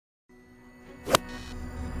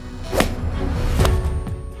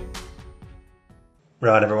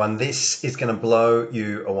Right, everyone, this is going to blow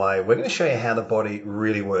you away. We're going to show you how the body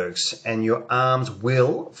really works, and your arms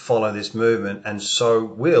will follow this movement, and so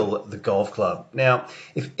will the golf club. Now,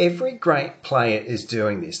 if every great player is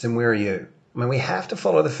doing this, then where are you? I mean, we have to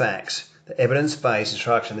follow the facts, the evidence-based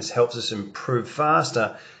instruction. This helps us improve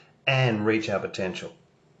faster and reach our potential.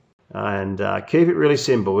 And keep it really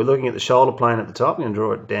simple. We're looking at the shoulder plane at the top. We're going to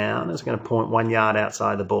draw it down. It's going to point 1 yard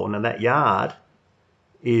outside the ball. Now, that yard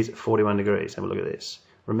is 41 degrees. Have a look at this.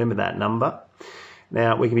 Remember that number.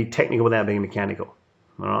 Now, we can be technical without being mechanical.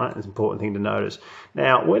 All right, it's an important thing to notice.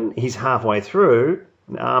 Now, when he's halfway through,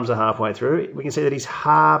 the arms are halfway through, we can see that he's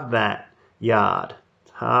halved that yard.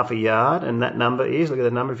 It's half a yard, and that number is, look at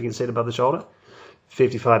the number if you can see it above the shoulder,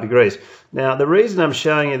 55 degrees. Now, the reason I'm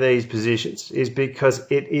showing you these positions is because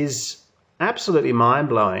it is absolutely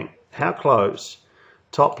mind-blowing how close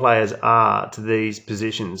top players are to these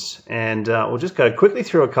positions. And we'll just go quickly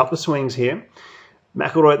through a couple of swings here.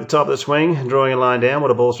 McIlroy at the top of the swing, drawing a line down.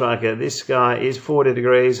 What a ball striker. This guy is 40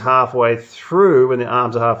 degrees halfway through, when the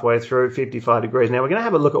arms are halfway through, 55 degrees. Now, we're going to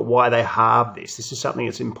have a look at why they halve this. This is something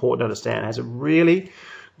that's important to understand. It has a really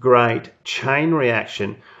great chain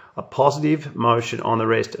reaction, a positive motion on the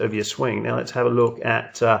rest of your swing. Now, let's have a look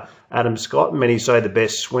at Adam Scott. Many say the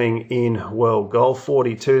best swing in world golf,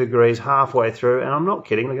 42 degrees halfway through, and I'm not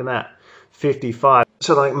kidding, look at that, 55.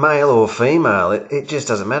 So like male or female, it just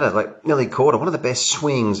doesn't matter, like nearly quarter, one of the best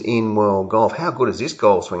swings in world golf. How good is this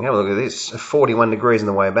golf swing? Have a look at this, 41 degrees on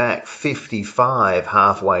the way back, 55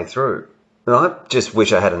 halfway through. And I just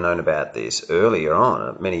wish I had known about this earlier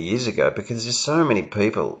on, many years ago, because there's so many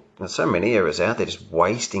people, so many of us out there just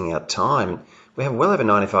wasting our time. We have well over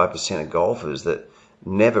 95% of golfers that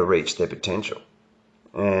never reach their potential.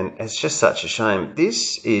 And it's just such a shame.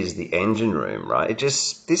 This is the engine room, right?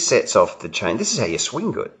 This sets off the chain. This is how you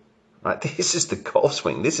swing good, right? This is the golf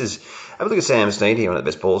swing. Have a look at Sam Snead here, one of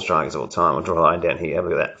the best ball strikers of all time. I'll draw a line down here. Have a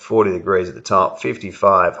look at that. 40 degrees at the top,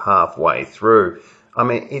 55 halfway through. I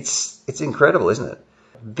mean, it's incredible, isn't it?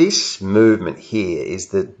 This movement here is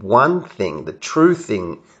the one thing, the true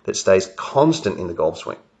thing that stays constant in the golf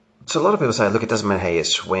swing. So a lot of people say, look, it doesn't matter how you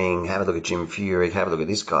swing, have a look at Jim Furyk, have a look at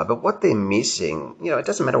this guy. But what they're missing, it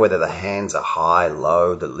doesn't matter whether the hands are high,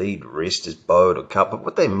 low, the lead wrist is bowed or cupped, but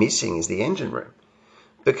what they're missing is the engine room,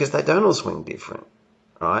 because they don't all swing different,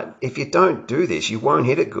 right? If you don't do this, you won't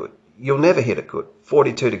hit it good. You'll never hit it good.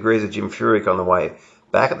 42 degrees of Jim Furyk on the way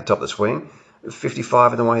back at the top of the swing,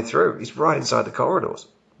 55 on the way through. He's right inside the corridors.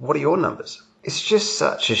 What are your numbers? It's just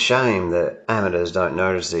such a shame that amateurs don't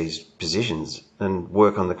notice these positions and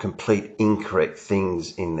work on the complete incorrect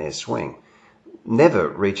things in their swing, never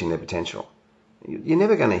reaching their potential. You're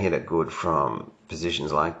never going to hit it good from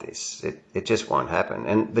positions like this. It just won't happen.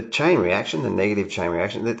 And the chain reaction, the negative chain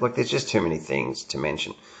reaction, there's just too many things to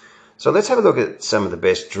mention. So let's have a look at some of the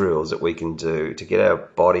best drills that we can do to get our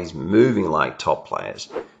bodies moving like top players.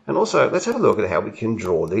 And also, let's have a look at how we can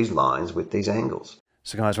draw these lines with these angles.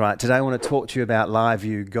 So guys, right, today I want to talk to you about live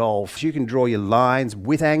view golf. You can draw your lines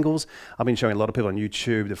with angles. I've been showing a lot of people on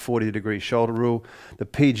YouTube the 40-degree shoulder rule, the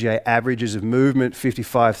PGA averages of movement,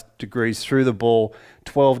 55 degrees through the ball,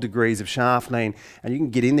 12 degrees of shaft lean, and you can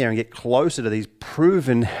get in there and get closer to these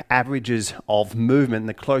proven averages of movement. And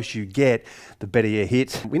the closer you get, the better you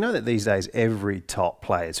hit. We know that these days every top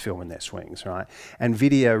player is filming their swings, right? And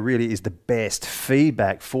video really is the best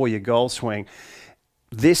feedback for your golf swing.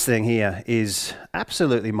 This thing here is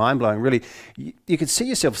absolutely mind-blowing, really. You can see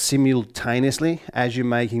yourself simultaneously as you're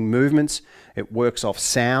making movements. It works off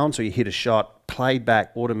sound, so you hit a shot, played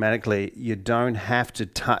back automatically. You don't have to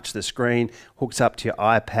touch the screen, hooks up to your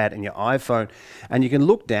iPad and your iPhone, and you can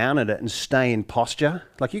look down at it and stay in posture.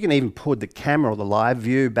 Like, you can even put the camera or the live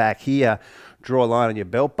view back here, draw a line on your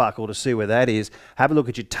belt buckle to see where that is, have a look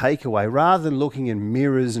at your takeaway, rather than looking in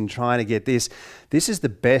mirrors and trying to get this. This is the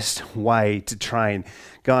best way to train.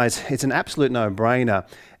 Guys, it's an absolute no-brainer,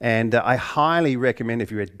 and I highly recommend,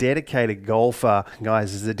 if you're a dedicated golfer,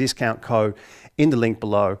 guys, there's a discount code in the link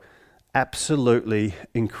below. Absolutely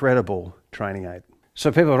incredible training aid.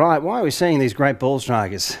 So people, right, why are we seeing these great ball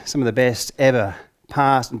strikers, some of the best ever,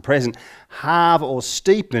 past and present, halve or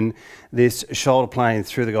steepen this shoulder plane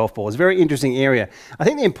through the golf ball? It's a very interesting area. I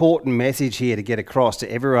think the important message here to get across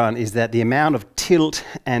to everyone is that the amount of tilt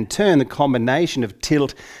and turn, the combination of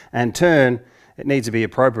tilt and turn, it needs to be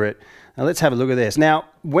appropriate. Now let's have a look at this. Now,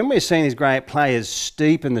 when we're seeing these great players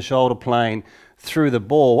steepen the shoulder plane through the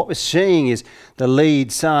ball, what we're seeing is the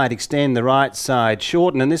lead side extend, the right side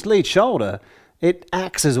shorten, and this lead shoulder, it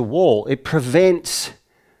acts as a wall. It prevents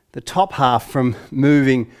the top half from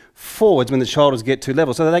moving forwards when the shoulders get too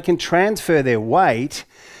level, so that they can transfer their weight,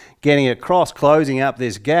 getting across, closing up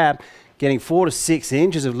this gap, getting 4 to 6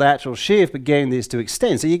 inches of lateral shift, but getting this to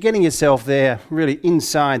extend. So you're getting yourself there really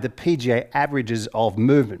inside the PGA averages of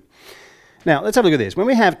movement. Now, let's have a look at this. When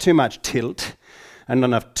we have too much tilt and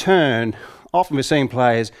not enough turn, often we're seeing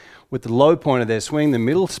players with the low point of their swing, the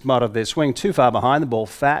middle spot of their swing, too far behind the ball,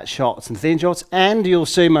 fat shots and thin shots, and you'll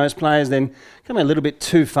see most players then coming a little bit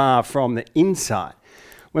too far from the inside.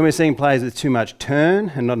 When we're seeing players with too much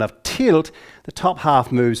turn and not enough tilt, the top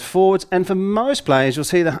half moves forwards, and for most players, you'll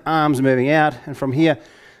see the arms moving out, and from here,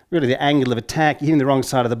 really the angle of attack, you're hitting the wrong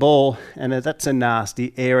side of the ball, and that's a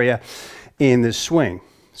nasty area in the swing.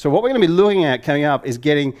 So what we're going to be looking at coming up is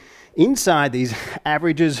getting inside these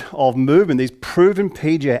averages of movement, these proven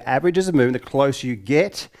PGA averages of movement. The closer you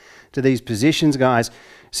get to these positions, guys,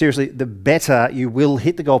 seriously, the better you will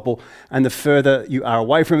hit the golf ball, and the further you are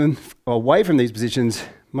away from them, away from these positions,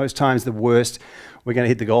 most times the worst we're going to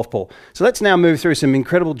hit the golf ball. So let's now move through some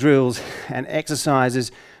incredible drills and exercises.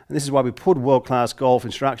 And this is why we put World Class Golf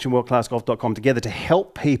Instruction, worldclassgolf.com together to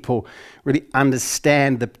help people really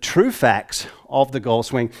understand the true facts of the golf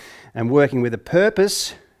swing, and working with a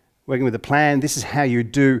purpose, working with a plan. This is how you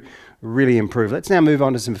do really improve. Let's now move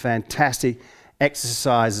on to some fantastic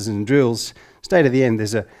exercises and drills. Stay to the end.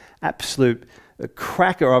 There's an absolute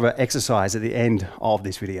cracker of an exercise at the end of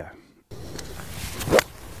this video.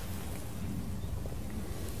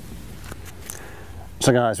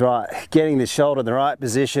 So guys, right, getting the shoulder in the right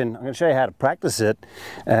position. I'm going to show you how to practice it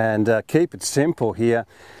and keep it simple here.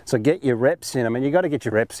 So get your reps in. I mean, you got to get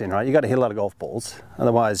your reps in, right? You got to hit a lot of golf balls.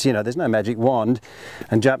 Otherwise, you know, there's no magic wand,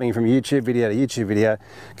 and jumping from YouTube video to YouTube video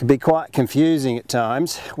can be quite confusing at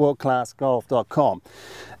times. WorldClassGolf.com,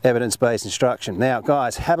 evidence-based instruction. Now,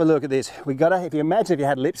 guys, have a look at this. We got to, if you imagine if you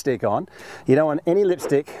had lipstick on, you don't want any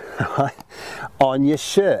lipstick right, on your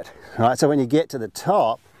shirt, right? So when you get to the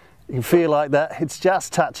top, you feel like that it's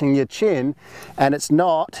just touching your chin and it's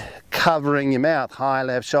not covering your mouth. High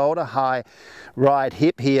left shoulder, high right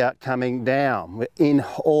hip here coming down. We're in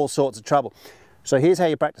all sorts of trouble. So here's how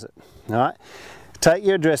you practice it. All right, take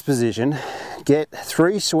your address position, get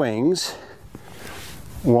 3 swings.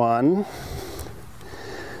 1,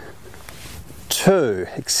 2,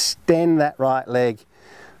 extend that right leg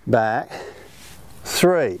back.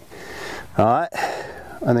 3, all right,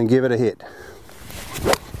 and then give it a hit.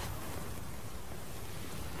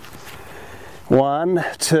 1,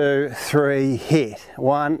 2, 3, hit.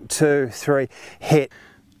 1, 2, 3, hit.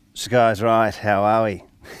 So guys, right, how are we?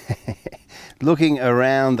 Looking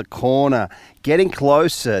around the corner, getting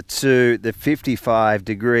closer to the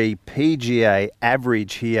 55-degree PGA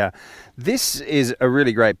average here. This is a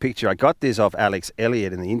really great picture. I got this off Alex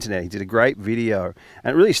Elliott in the internet. He did a great video,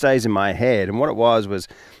 and it really stays in my head. And what it was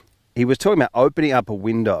he was talking about opening up a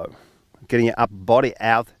window, getting your upper body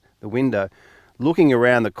out the window, looking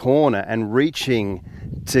around the corner and reaching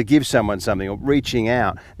to give someone something, or reaching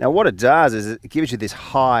out. Now what it does is it gives you this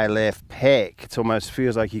high left pec. It almost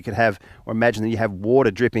feels like you could have, or imagine that you have water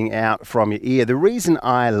dripping out from your ear. The reason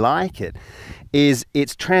I like it is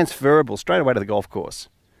it's transferable straight away to the golf course.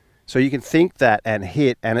 So you can think that and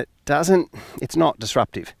hit, and it's not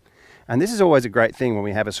disruptive. And this is always a great thing when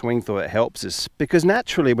we have a swing thought. It helps us, because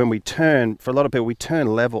naturally when we turn, for a lot of people, we turn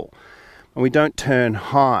level and we don't turn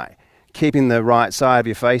high, keeping the right side of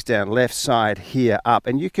your face down, left side here up,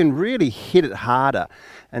 and you can really hit it harder.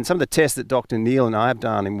 And some of the tests that Dr. Neil and I have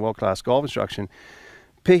done in World Class Golf Instruction,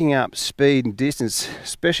 picking up speed and distance,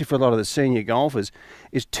 especially for a lot of the senior golfers,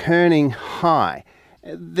 is turning high.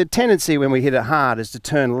 The tendency when we hit it hard is to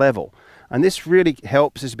turn level, and this really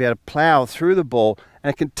helps us to be able to plow through the ball,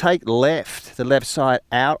 and it can take the left side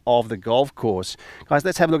out of the golf course. Guys,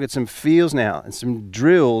 let's have a look at some feels now and some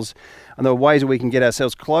drills and the ways that we can get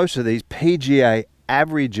ourselves closer to these PGA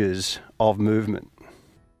averages of movement.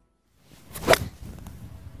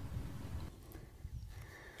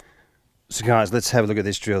 So guys, let's have a look at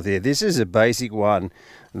this drill here. This is a basic one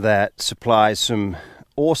that supplies some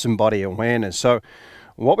awesome body awareness. So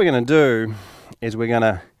what we're going to do is we're going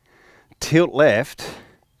to tilt left,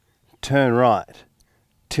 turn right,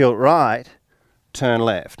 tilt right, turn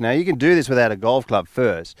left. Now you can do this without a golf club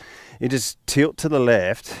first. You just tilt to the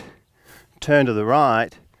left, turn to the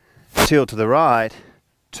right, tilt to the right,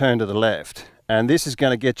 turn to the left. And this is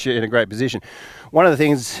going to get you in a great position. One of the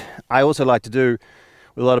things I also like to do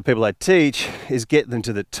with a lot of people I teach is get them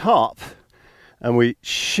to the top, and we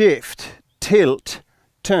shift, tilt,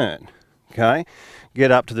 turn. Okay?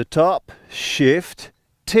 Get up to the top, shift,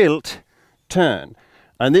 tilt, turn.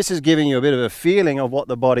 And this is giving you a bit of a feeling of what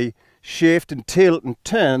the body shift and tilt and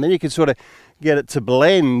turn, and then you can sort of get it to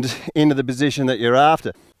blend into the position that you're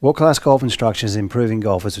after. World Class Golf Instruction is improving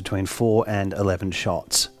golfers between 4 and 11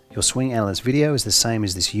 shots. Your swing analyst video is the same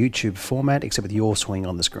as this YouTube format, except with your swing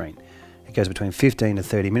on the screen. It goes between 15 to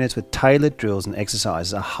 30 minutes with tailored drills and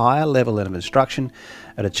exercises, a higher level of instruction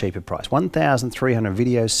at a cheaper price. 1,300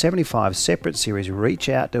 videos, 75 separate series. Reach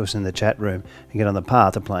out to us in the chat room and get on the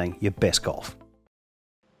path of playing your best golf.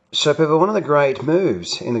 So people, one of the great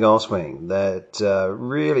moves in the golf swing that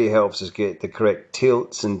really helps us get the correct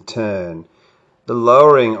tilts and turn, the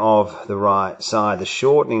lowering of the right side, the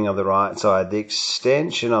shortening of the right side, the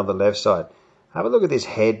extension of the left side. Have a look at this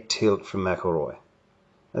head tilt from McIlroy.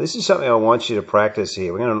 Now this is something I want you to practice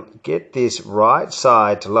here. We're going to get this right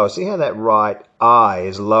side to lower. See how that right eye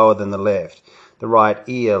is lower than the left, the right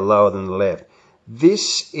ear lower than the left.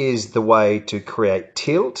 This is the way to create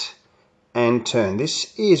tilt and turn.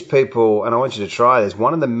 This is, people, and I want you to try this,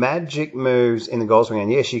 one of the magic moves in the golf swing.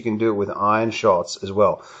 And yes, you can do it with iron shots as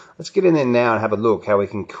well. Let's get in there now and have a look how we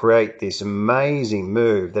can create this amazing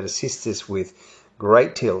move that assists us with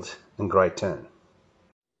great tilt and great turn.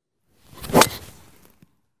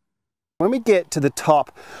 When we get to the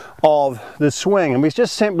top of the swing, and we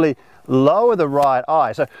just simply lower the right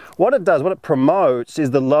eye. So what it does, what it promotes,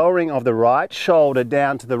 is the lowering of the right shoulder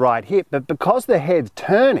down to the right hip. But because the head's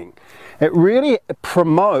turning, it really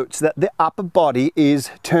promotes that the upper body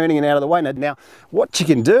is turning and out of the way. Now, what you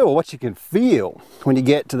can do, or what you can feel when you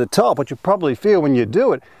get to the top, what you probably feel when you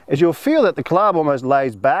do it, is you'll feel that the club almost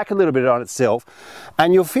lays back a little bit on itself,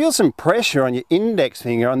 and you'll feel some pressure on your index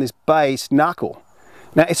finger on this base knuckle.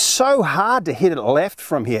 Now, it's so hard to hit it left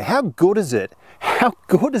from here. How good is it? How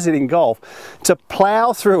good is it in golf to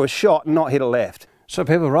plow through a shot and not hit it left? So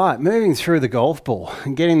people, right, moving through the golf ball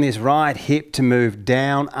and getting this right hip to move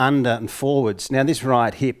down, under and forwards. Now this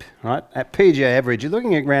right hip, right, at PGA average, you're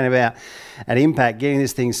looking at around about, at impact, getting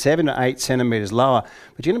this thing 7 to 8 centimeters lower,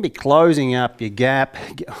 but you're going to be closing up your gap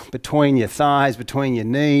between your thighs, between your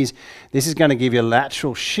knees. This is going to give you a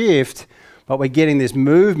lateral shift, but we're getting this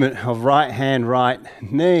movement of right hand, right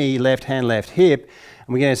knee, left hand, left hip,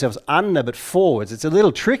 and we get ourselves under but forwards. It's a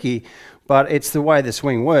little tricky, but it's the way the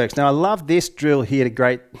swing works. Now I love this drill here to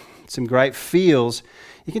get some great feels.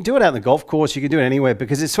 You can do it out on the golf course, you can do it anywhere,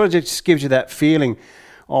 because it sort of just gives you that feeling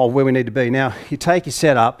of where we need to be. Now you take your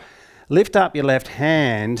setup, lift up your left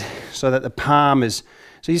hand so that the palm is,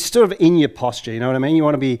 so you're sort of in your posture, you know what I mean? You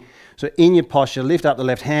want to be so in your posture, lift up the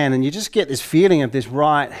left hand, and you just get this feeling of this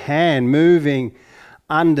right hand moving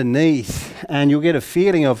underneath, and you'll get a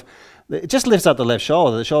feeling of, it just lifts up the left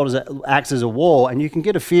shoulder. The shoulder acts as a wall, and you can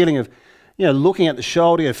get a feeling of, you know, looking at the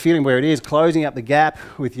shoulder, a feeling where it is, closing up the gap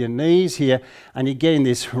with your knees here, and you're getting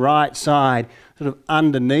this right side sort of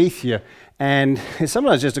underneath you. And it's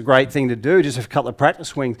sometimes just a great thing to do, just a couple of practice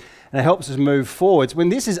swings, and it helps us move forwards. When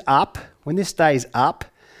this is up, when this stays up,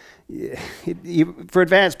 for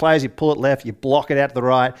advanced players, you pull it left, you block it out to the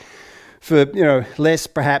right. For, you know, less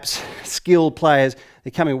perhaps skilled players,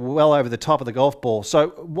 they're coming well over the top of the golf ball. So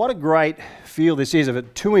what a great feel this is of a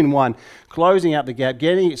 2-in-1, closing up the gap,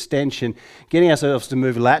 getting extension, getting ourselves to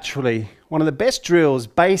move laterally. One of the best drills,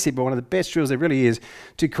 basic, but one of the best drills there really is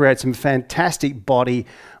to create some fantastic body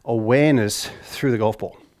awareness through the golf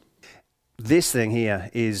ball. This thing here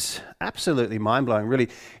is absolutely mind-blowing, really.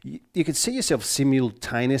 You can see yourself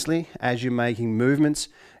simultaneously as you're making movements.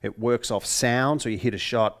 It works off sound, so you hit a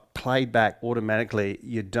shot, played back automatically.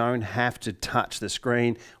 You don't have to touch the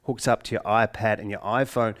screen, hooks up to your iPad and your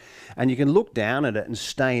iPhone, and you can look down at it and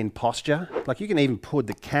stay in posture. Like you can even put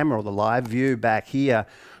the camera or the live view back here,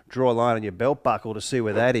 draw a line on your belt buckle to see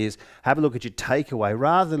where that is, have a look at your takeaway,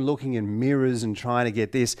 rather than looking in mirrors and trying to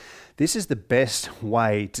get this. This is the best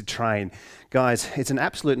way to train. Guys, it's an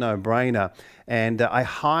absolute no-brainer, and I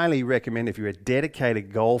highly recommend, if you're a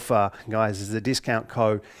dedicated golfer, guys, there's a discount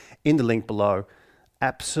code in the link below.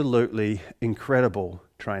 Absolutely incredible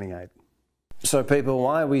training aid. So people,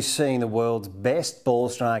 why are we seeing the world's best ball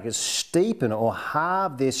strikers steepen or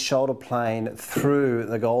halve this shoulder plane through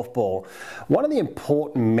the golf ball? One of the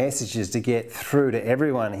important messages to get through to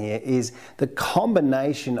everyone here is the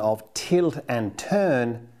combination of tilt and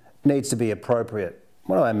turn needs to be appropriate.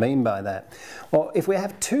 What do I mean by that? Well, if we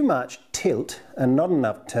have too much tilt and not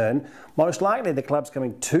enough turn, most likely the club's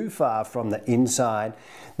coming too far from the inside.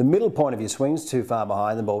 The middle point of your swing's too far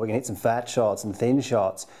behind the ball. We can hit some fat shots and thin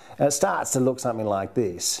shots, and it starts to look something like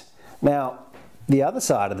this. Now, the other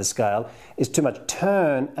side of the scale is too much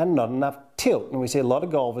turn and not enough tilt. And we see a lot of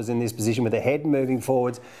golfers in this position with their head moving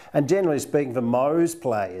forwards, and generally speaking, for most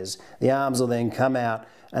players, the arms will then come out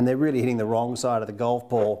and they're really hitting the wrong side of the golf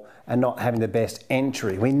ball and not having the best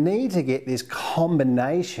entry. We need to get this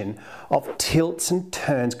combination of tilts and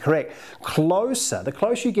turns correct. The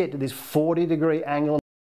closer you get to this 40-degree angle